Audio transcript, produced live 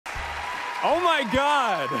Oh my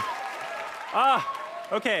God.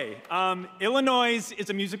 Okay. Illinois is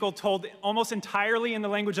a musical told almost entirely in the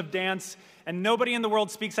language of dance, and nobody in the world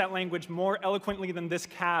speaks that language more eloquently than this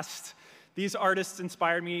cast. These artists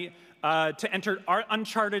inspired me to enter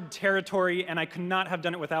uncharted territory, and I could not have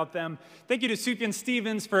done it without them. Thank you to Sufjan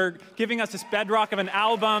Stevens for giving us this bedrock of an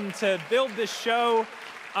album to build this show.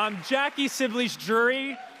 Jackie Sibley's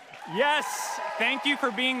jury. Yes, thank you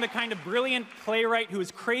for being the kind of brilliant playwright who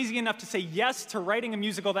is crazy enough to say yes to writing a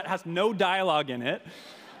musical that has no dialogue in it.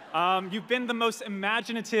 You've been the most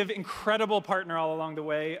imaginative, incredible partner all along the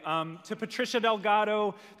way. To Patricia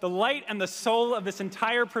Delgado, the light and the soul of this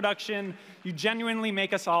entire production, you genuinely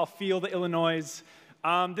make us all feel the Illinois.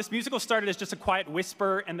 This musical started as just a quiet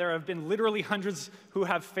whisper, and there have been literally hundreds who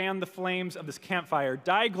have fanned the flames of this campfire.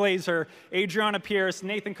 Di Glazer, Adriana Pierce,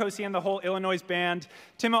 Nathan Cosi and the whole Illinois band,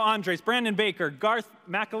 Timo Andres, Brandon Baker, Garth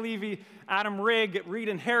McAlevey, Adam Rigg, Reed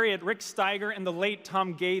and Harriet, Rick Steiger, and the late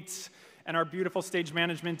Tom Gates, and our beautiful stage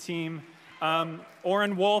management team,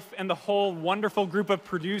 Oren Wolf and the whole wonderful group of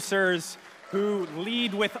producers who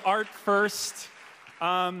lead with art first.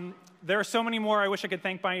 There are so many more I wish I could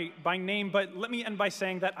thank by name, but let me end by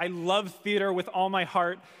saying that I love theater with all my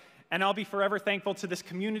heart, and I'll be forever thankful to this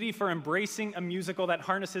community for embracing a musical that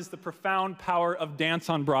harnesses the profound power of dance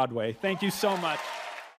on Broadway. Thank you so much.